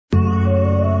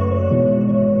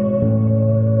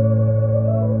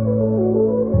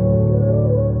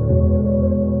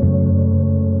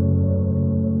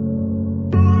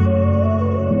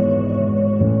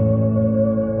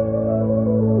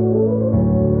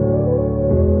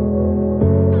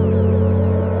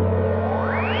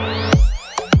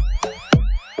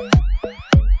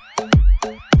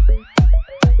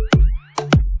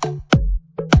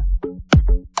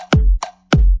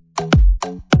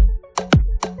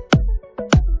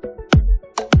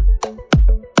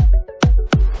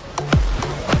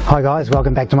Hi guys,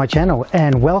 welcome back to my channel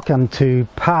and welcome to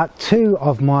part 2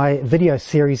 of my video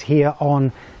series here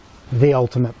on the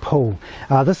ultimate pool.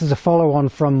 This is a follow-on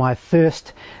from my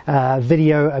first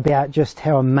video about just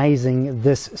how amazing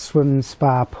this swim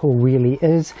spa pool really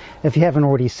is. If you haven't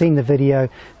already seen the video,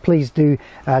 please do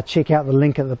check out the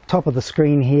link at the top of the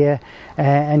screen here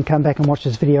and come back and watch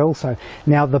this video also.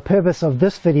 Now the purpose of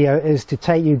this video is to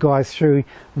take you guys through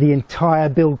the entire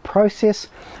build process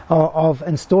of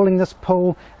installing this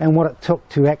pool and what it took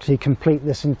to actually complete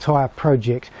this entire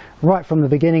project, right from the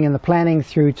beginning and the planning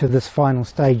through to this final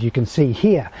stage you can see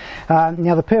here.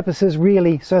 Now the purpose is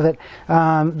really so that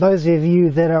those of you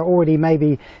that are already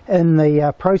maybe in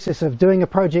the process of doing a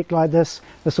project like this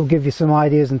will give you some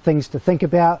ideas and things to think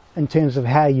about in terms of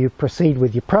how you proceed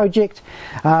with your project,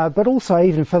 but also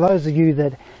even for those of you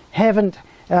that haven't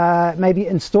maybe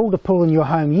installed a pool in your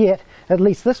home yet, at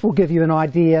least this will give you an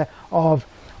idea of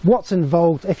what's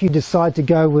involved if you decide to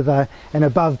go with an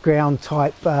above ground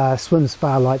type swim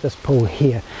spa like this pool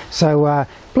here. So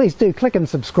please do click and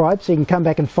subscribe so you can come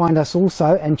back and find us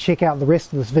also and check out the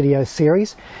rest of this video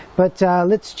series. But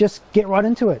let's just get right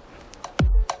into it.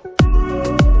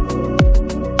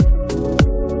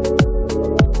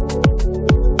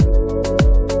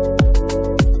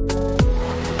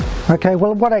 Okay,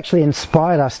 well, what actually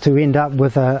inspired us to end up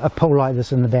with a pool like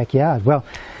this in the backyard? Well,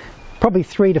 probably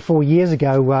 3 to 4 years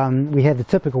ago, we had the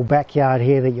typical backyard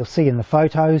here that you'll see in the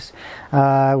photos.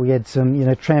 We had some,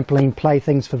 trampoline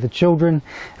playthings for the children,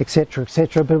 etc.,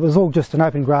 etc. But it was all just an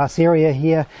open grass area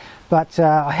here. But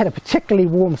I had a particularly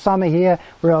warm summer here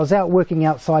where I was out working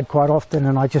outside quite often,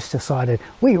 and I just decided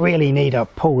we really need a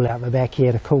pool out the back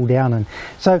here to cool down. And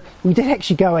so we did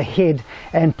actually go ahead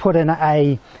and put in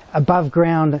a above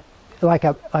ground, like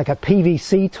a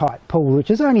PVC type pool,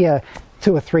 which is only a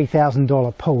 $2,000 or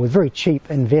 $3,000 pool. It's a very cheap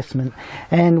investment,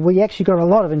 and we actually got a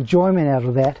lot of enjoyment out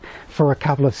of that for a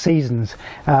couple of seasons.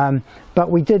 But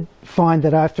we did find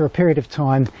that after a period of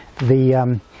time,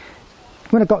 when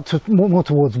it got more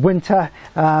towards winter,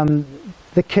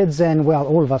 the kids, and well,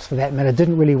 all of us for that matter,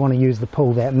 didn't really want to use the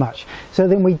pool that much. So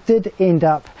then we did end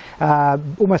up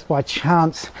almost by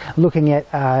chance looking at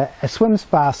a swim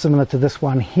spa similar to this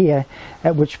one here,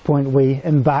 at which point we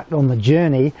embarked on the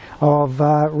journey of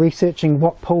researching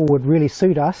what pool would really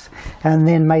suit us, and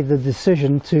then made the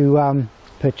decision to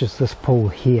purchase this pool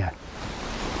here.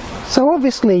 So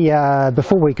obviously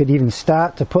before we could even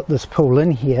start to put this pool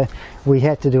in here, we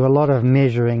had to do a lot of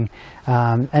measuring,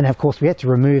 and of course we had to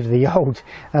remove the old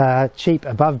cheap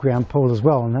above ground pool as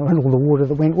well, and all the water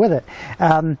that went with it.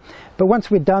 But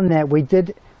once we'd done that, we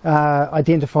did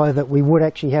identify that we would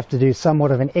actually have to do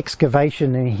somewhat of an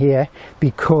excavation in here,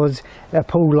 because a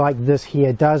pool like this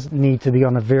here does need to be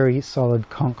on a very solid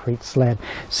concrete slab.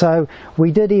 So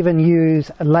we did even use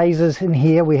lasers in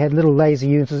here. We had little laser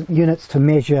units to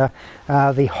measure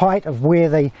the height of where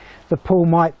the pool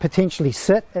might potentially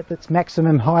sit at its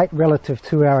maximum height relative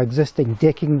to our existing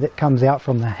decking that comes out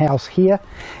from the house here,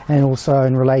 and also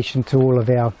in relation to all of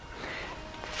our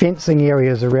fencing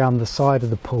areas around the side of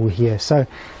the pool here. So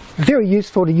very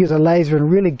useful to use a laser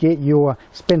and really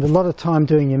spend a lot of time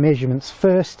doing your measurements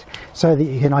first, so that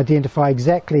you can identify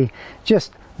exactly,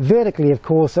 just vertically of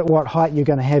course, at what height you're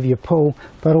going to have your pool,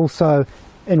 but also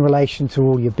in relation to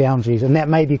all your boundaries. And that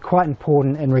may be quite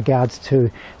important in regards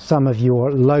to some of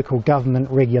your local government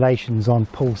regulations on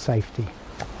pool safety.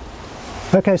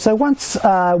 Okay, so once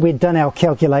we'd done our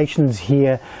calculations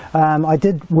here, I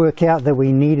did work out that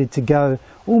we needed to go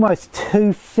almost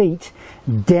 2 feet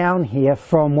down here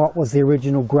from what was the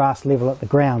original grass level at the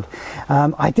ground.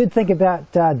 I did think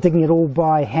about digging it all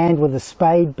by hand with a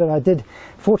spade, but I did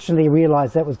fortunately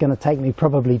realize that was going to take me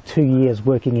probably 2 years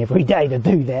working every day to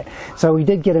do that. So we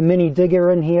did get a mini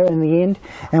digger in here in the end,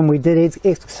 and we did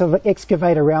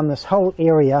excavate around this whole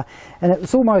area, and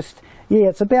it's almost,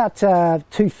 it's about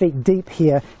 2 feet deep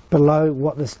here below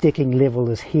what this decking level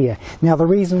is here. Now the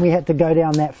reason we had to go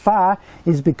down that far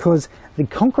is because the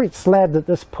concrete slab that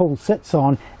this pool sits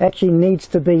on actually needs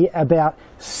to be about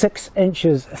 6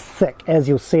 inches thick, as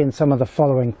you'll see in some of the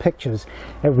following pictures.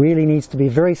 It really needs to be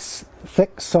very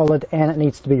thick, solid, and it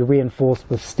needs to be reinforced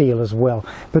with steel as well,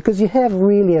 because you have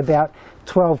really about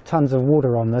 12 tons of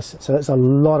water on this, so it's a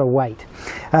lot of weight.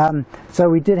 So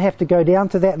we did have to go down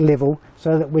to that level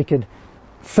so that we could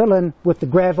fill in with the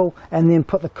gravel and then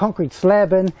put the concrete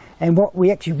slab in. And what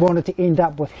we actually wanted to end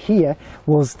up with here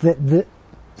was that the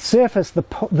surface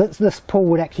this pool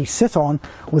would actually sit on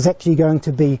was actually going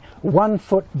to be 1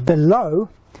 foot below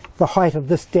the height of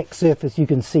this deck surface you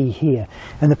can see here.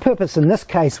 And the purpose in this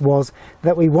case was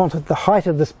that we wanted the height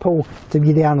of this pool to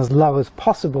be down as low as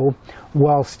possible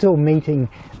while still meeting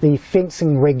the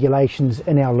fencing regulations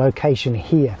in our location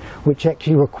here, which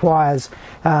actually requires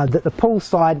that the pool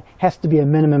side has to be a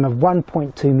minimum of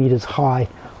 1.2 meters high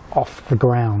off the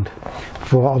ground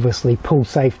for obviously pool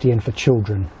safety and for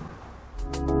children.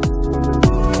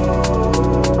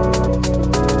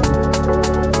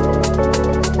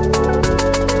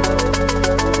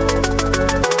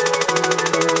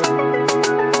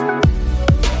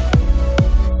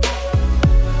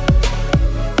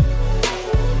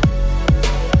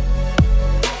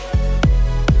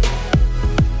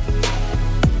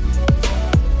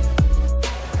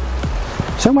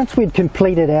 So once we'd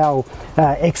completed our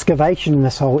excavation in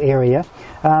this whole area,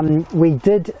 we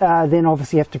did then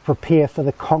obviously have to prepare for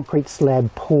the concrete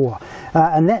slab pour,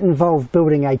 and that involved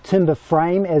building a timber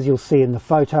frame, as you'll see in the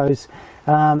photos,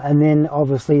 and then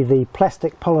obviously the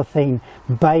plastic polythene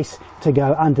base to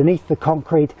go underneath the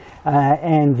concrete,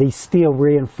 and the steel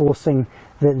reinforcing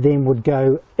that then would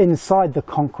go inside the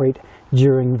concrete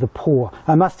during the pour.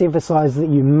 I must emphasize that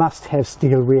you must have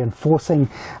steel reinforcing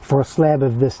for a slab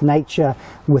of this nature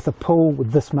with a pool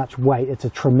with this much weight. It's a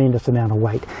tremendous amount of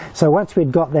weight. So once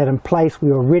we'd got that in place,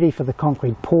 we were ready for the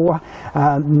concrete pour.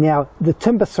 Now the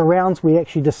timber surrounds, we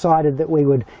actually decided that we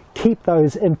would keep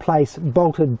those in place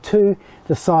bolted to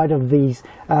the side of these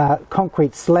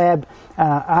concrete slab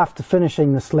after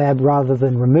finishing the slab rather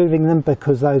than removing them,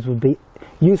 because those would be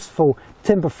useful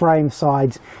timber frame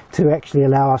sides to actually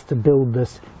allow us to build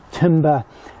this timber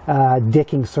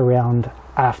decking surround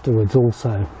afterwards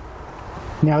also.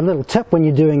 Now a little tip when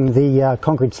you're doing the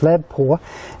concrete slab pour,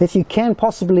 if you can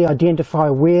possibly identify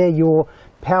where your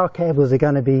power cables are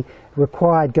going to be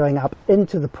required going up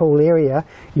into the pool area,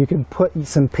 you can put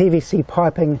some PVC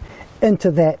piping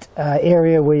into that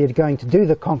area where you're going to do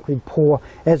the concrete pour,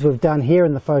 as we've done here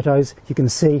in the photos you can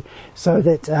see, so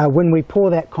that when we pour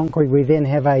that concrete we then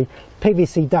have a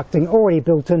PVC ducting already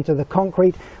built into the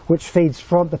concrete, which feeds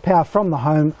from the power from the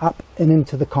home up and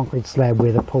into the concrete slab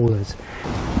where the pool is.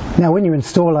 Now when you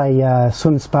install a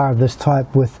swim spa of this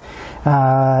type, with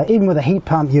even with a heat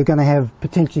pump, you're going to have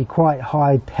potentially quite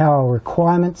high power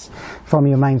requirements from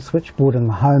your main switchboard in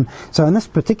the home. So in this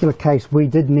particular case we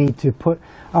did need to put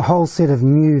a whole set of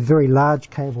new very large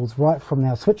cables right from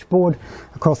our switchboard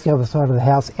across the other side of the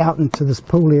house out into this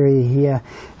pool area here,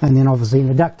 and then obviously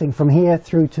the ducting from here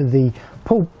through to the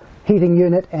pool heating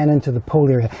unit and into the pool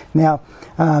area. Now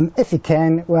if you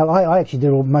can, well I actually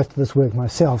did most of this work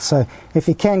myself, so if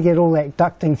you can get all that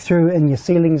ducting through in your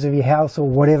ceilings of your house or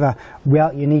whatever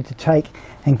route you need to take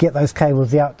and get those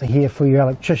cables out to here for your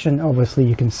electrician, obviously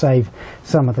you can save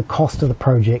some of the cost of the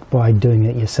project by doing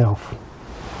it yourself.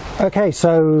 Okay,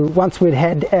 so once we'd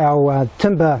had our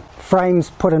timber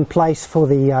frames put in place for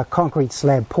the concrete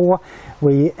slab pour,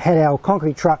 we had our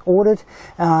concrete truck ordered,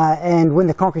 and when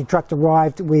the concrete truck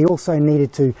arrived we also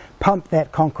needed to pump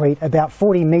that concrete about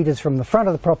 40 meters from the front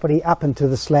of the property up into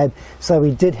the slab, so we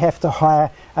did have to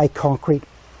hire a concrete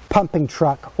pumping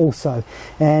truck also.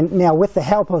 And now with the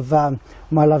help of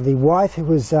my lovely wife, who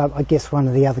was I guess one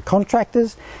of the other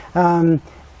contractors,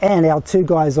 and our two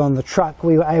guys on the truck,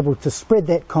 we were able to spread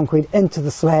that concrete into the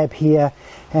slab here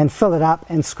and fill it up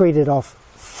and screed it off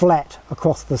flat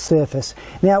across the surface.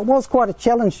 Now it was quite a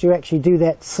challenge to actually do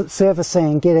that surfacing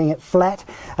and getting it flat.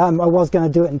 I was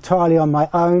going to do it entirely on my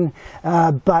own,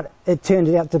 but it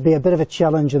turned out to be a bit of a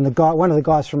challenge, and one of the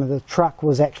guys from the truck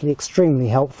was actually extremely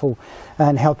helpful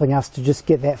in helping us to just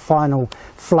get that final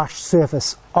flush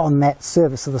surface on that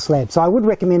surface of the slab. So I would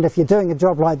recommend, if you're doing a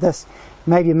job like this,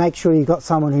 maybe make sure you've got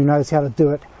someone who knows how to do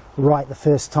it right the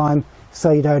first time, so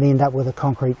you don't end up with a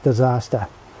concrete disaster.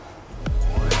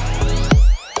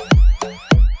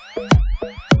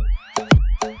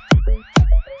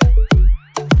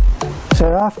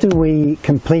 So after we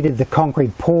completed the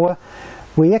concrete pour,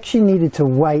 we actually needed to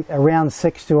wait around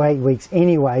 6 to 8 weeks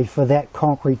anyway for that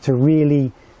concrete to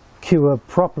really cure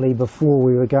properly before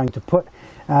we were going to put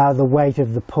the weight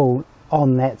of the pool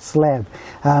on that slab.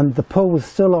 The pool was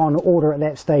still on order at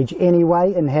that stage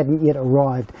anyway and hadn't yet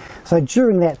arrived. So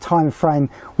during that time frame,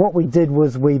 what we did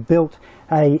was we built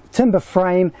a timber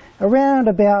frame around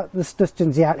about this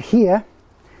distance out here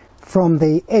from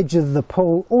the edge of the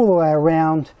pool all the way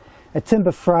around, a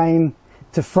timber frame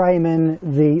to frame in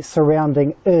the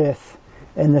surrounding earth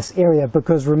in this area,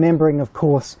 because remembering of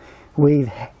course we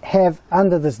have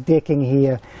under this decking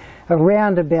here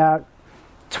around about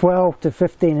 12 to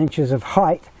 15 inches of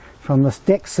height from this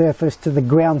deck surface to the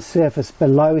ground surface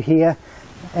below here,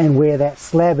 and where that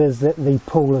slab is that the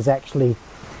pool is actually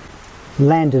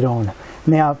landed on.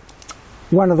 Now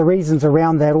One of the reasons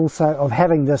around that also of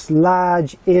having this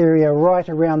large area right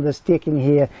around this decking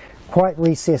here quite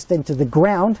recessed into the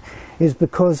ground is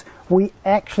because we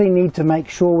actually need to make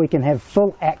sure we can have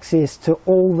full access to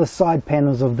all the side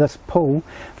panels of this pool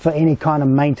for any kind of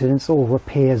maintenance or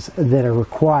repairs that are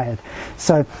required.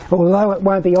 So although it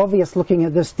won't be obvious looking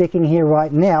at this decking here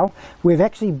right now, we've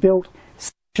actually built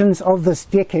sections of this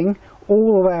decking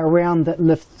all the way around that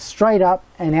lift straight up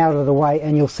and out of the way,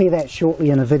 and you'll see that shortly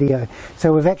in a video.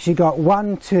 So we've actually got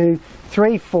 1, 2,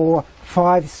 3, 4,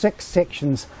 5, 6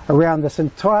 sections around this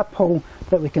entire pool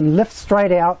that we can lift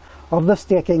straight out of this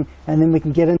decking, and then we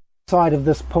can get inside of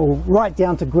this pool right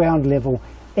down to ground level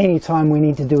anytime we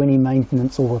need to do any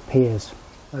maintenance or repairs.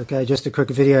 Okay, just a quick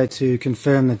video to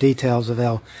confirm the details of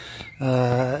our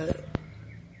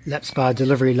lap spa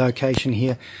delivery location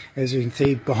here. As you can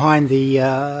see behind the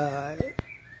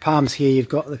palms here, you've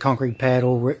got the concrete pad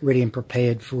all ready and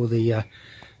prepared for the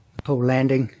pool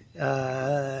landing.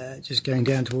 Just going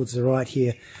down towards the right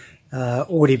here,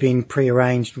 already been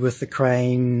pre-arranged with the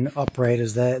crane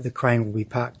operators. The crane will be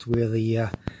parked where the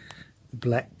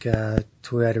black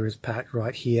Toyota is parked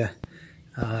right here,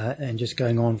 and just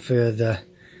going on further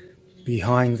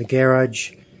behind the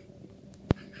garage,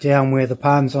 down where the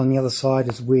palms on the other side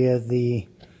is where the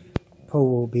pool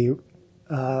will be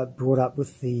brought up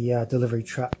with the delivery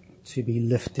truck to be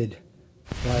lifted.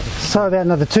 So about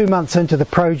another 2 months into the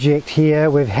project here,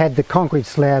 we've had the concrete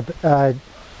slab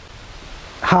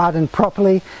hardened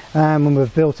properly, and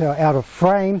we've built our outer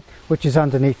frame, which is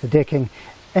underneath the decking,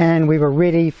 and we were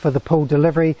ready for the pool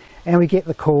delivery, and we get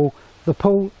the call, the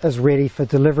pool is ready for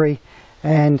delivery,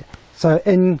 and so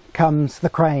in comes the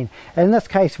crane. In this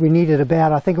case we needed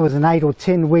about, I think it was an 8 or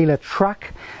 10 wheeler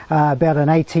truck, about an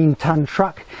 18-ton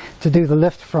truck, to do the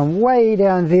lift from way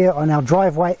down there on our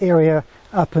driveway area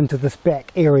up into this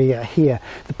back area here.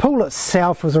 The pool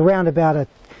itself was around about a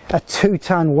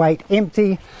 2-ton weight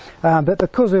empty, but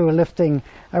because we were lifting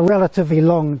a relatively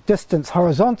long distance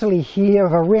horizontally here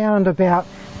of around about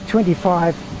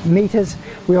 25 meters,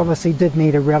 we obviously did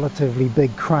need a relatively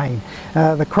big crane.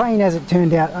 The crane, as it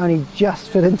turned out, only just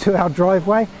fit into our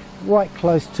driveway, right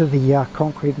close to the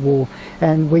concrete wall,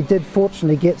 and we did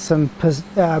fortunately get some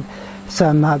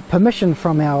permission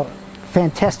from our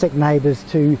fantastic neighbours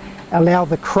to allow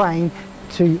the crane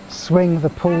to swing the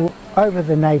pool over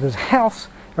the neighbour's house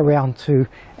around to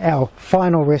our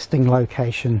final resting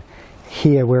location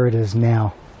here where it is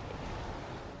now.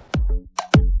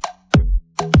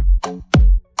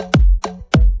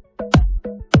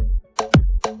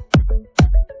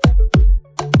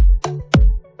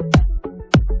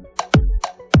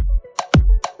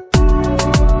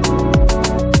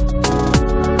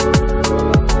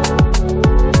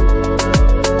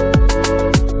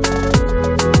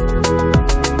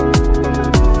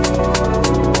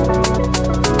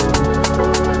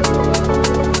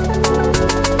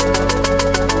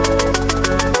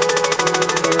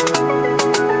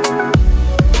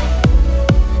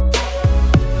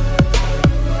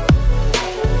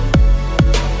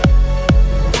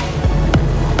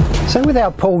 So with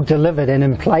our pool delivered and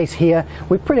in place here,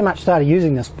 we pretty much started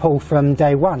using this pool from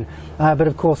day one. But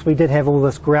of course we did have all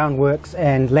this groundworks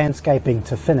and landscaping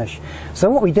to finish. So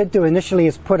what we did do initially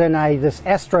is put in this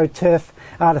AstroTurf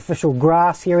artificial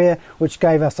grass area, which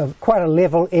gave us quite a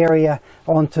level area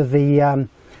onto the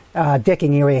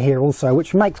decking area here also,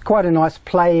 which makes quite a nice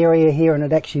play area here, and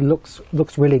it actually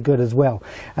looks really good as well.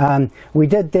 We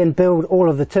did then build all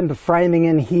of the timber framing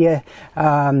in here,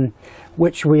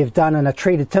 which we have done in a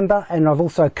treated timber, and I've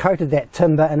also coated that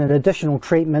timber in an additional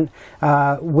treatment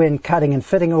when cutting and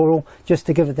fitting oil, just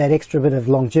to give it that extra bit of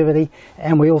longevity.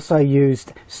 And we also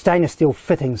used stainless steel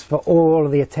fittings for all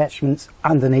of the attachments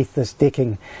underneath this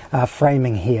decking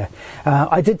framing here.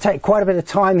 I did take quite a bit of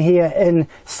time here in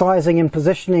sizing and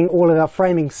positioning all of our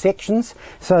framing sections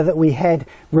so that we had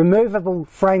removable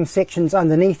frame sections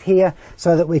underneath here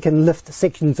so that we can lift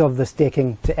sections of this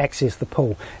decking to access the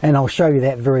pool, and I'll show you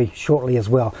that very shortly as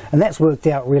well, and that's worked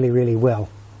out really well.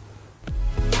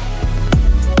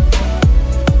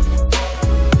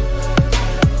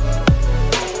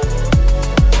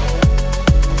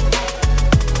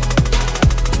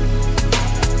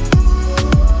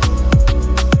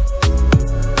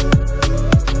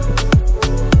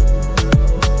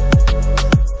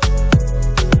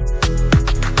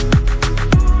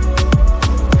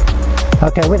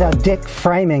 Okay, with our deck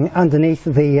framing underneath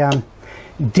the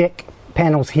deck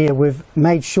panels here, we've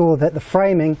made sure that the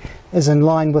framing is in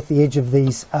line with the edge of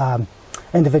these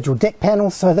individual deck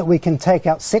panels so that we can take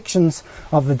out sections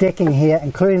of the decking here,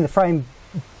 including the frame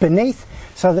beneath,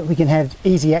 so that we can have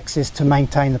easy access to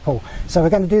maintain the pool. So we're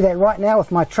going to do that right now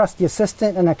with my trusty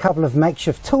assistant and a couple of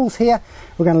makeshift tools here.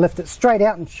 We're going to lift it straight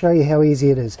out and show you how easy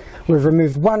it is. We've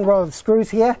removed one row of screws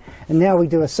here, and now we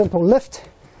do a simple lift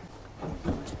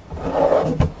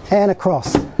and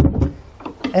across,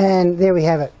 and there we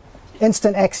have it,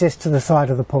 instant access to the side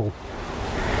of the pool.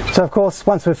 So of course,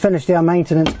 once we've finished our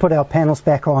maintenance, put our panels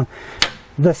back on,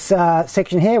 this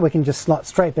section here we can just slot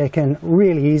straight back in,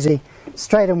 really easy,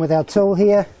 straight in with our tool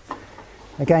here,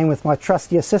 again with my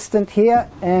trusty assistant here,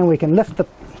 and we can lift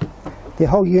the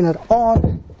whole unit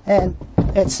on, and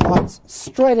it slides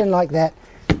straight in like that,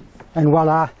 and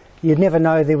voila, you'd never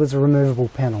know there was a removable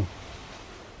panel.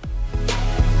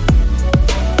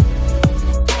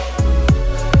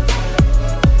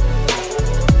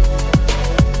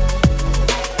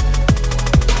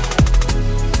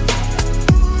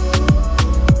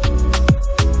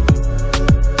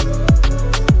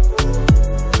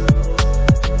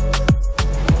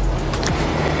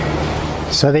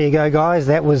 So there you go, guys,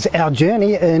 that was our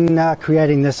journey in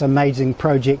creating this amazing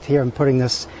project here and putting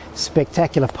this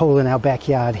spectacular pool in our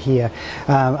backyard here.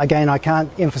 Again, I can't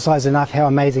emphasize enough how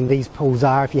amazing these pools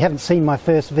are. If you haven't seen my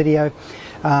first video,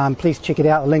 please check it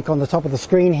out, a link on the top of the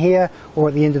screen here or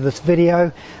at the end of this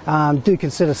video. Do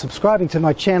consider subscribing to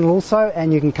my channel also,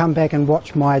 and you can come back and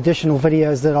watch my additional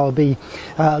videos that I'll be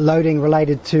loading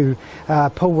related to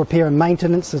pool repair and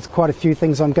maintenance. There's quite a few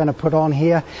things I'm going to put on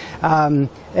here,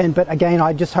 but again,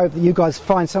 I just hope that you guys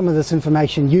find some of this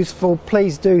information useful.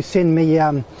 Please do send me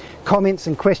comments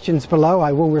and questions below.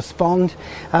 I will respond.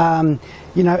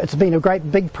 You know, it's been a great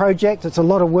big project. It's a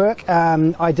lot of work.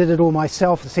 I did it all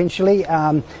myself essentially,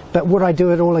 but would I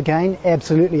do it all again?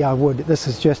 Absolutely I would. This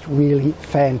is just really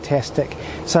fantastic.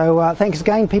 So thanks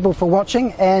again, people, for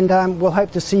watching, and we'll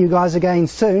hope to see you guys again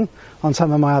soon on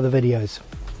some of my other videos.